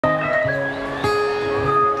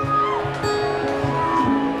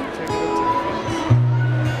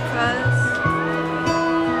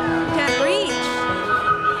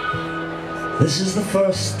This is the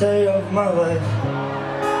first day of my life.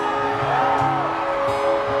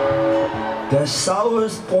 Guess I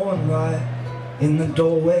was born right in the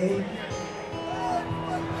doorway.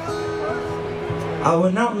 I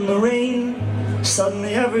went out in the rain,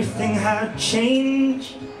 suddenly everything had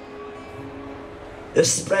changed. They're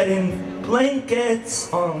spreading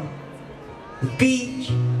blankets on the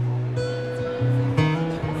beach.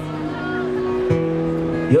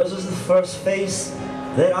 Yours was the first face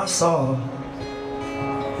that I saw.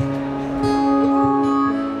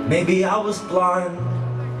 Maybe I was blind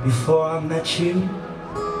before I met you.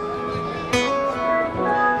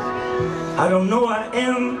 I don't know where I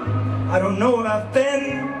am, I don't know where I've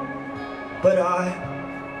been, but I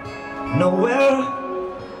know where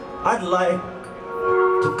I'd like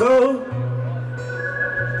to go.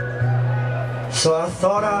 So I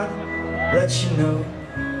thought I'd let you know.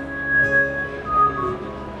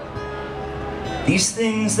 These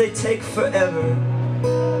things, they take forever.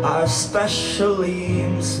 I especially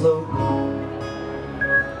am slow,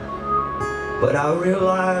 but I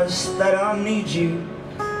realized that I need you.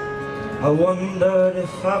 I wondered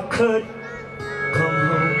if I could come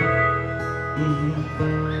home.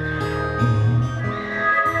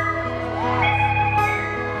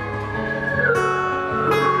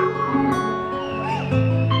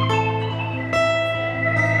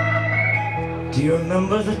 Do you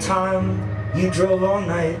remember the time you drove all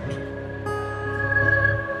night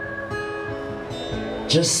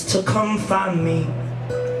just to come find me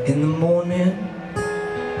in the morning?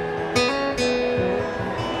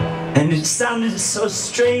 And it sounded so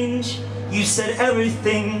strange. You said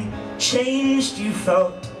everything changed. You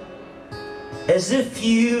felt as if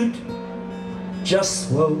you'd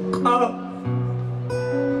just woke up.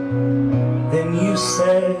 Then you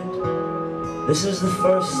said, this is the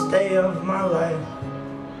first day of my life.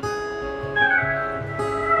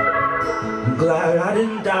 I'm glad I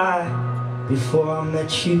didn't die before I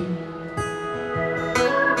met you.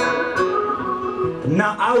 But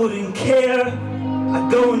now I wouldn't care, I'd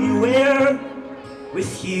go anywhere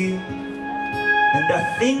with you. And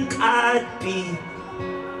I think I'd be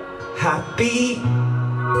happy.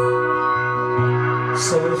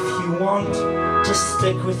 So if you want to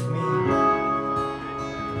stick with me,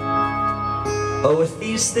 oh, with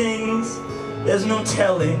these things, there's no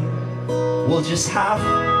telling. We'll just have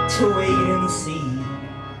to wait and see.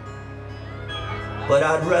 But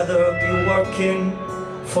I'd rather be working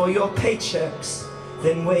for your paychecks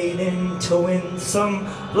than waiting to win some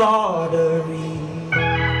lottery.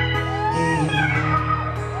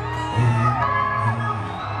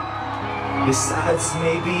 Besides,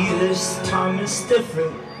 maybe this time is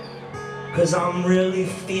different, 'cause I'm really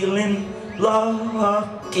feeling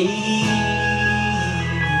lucky.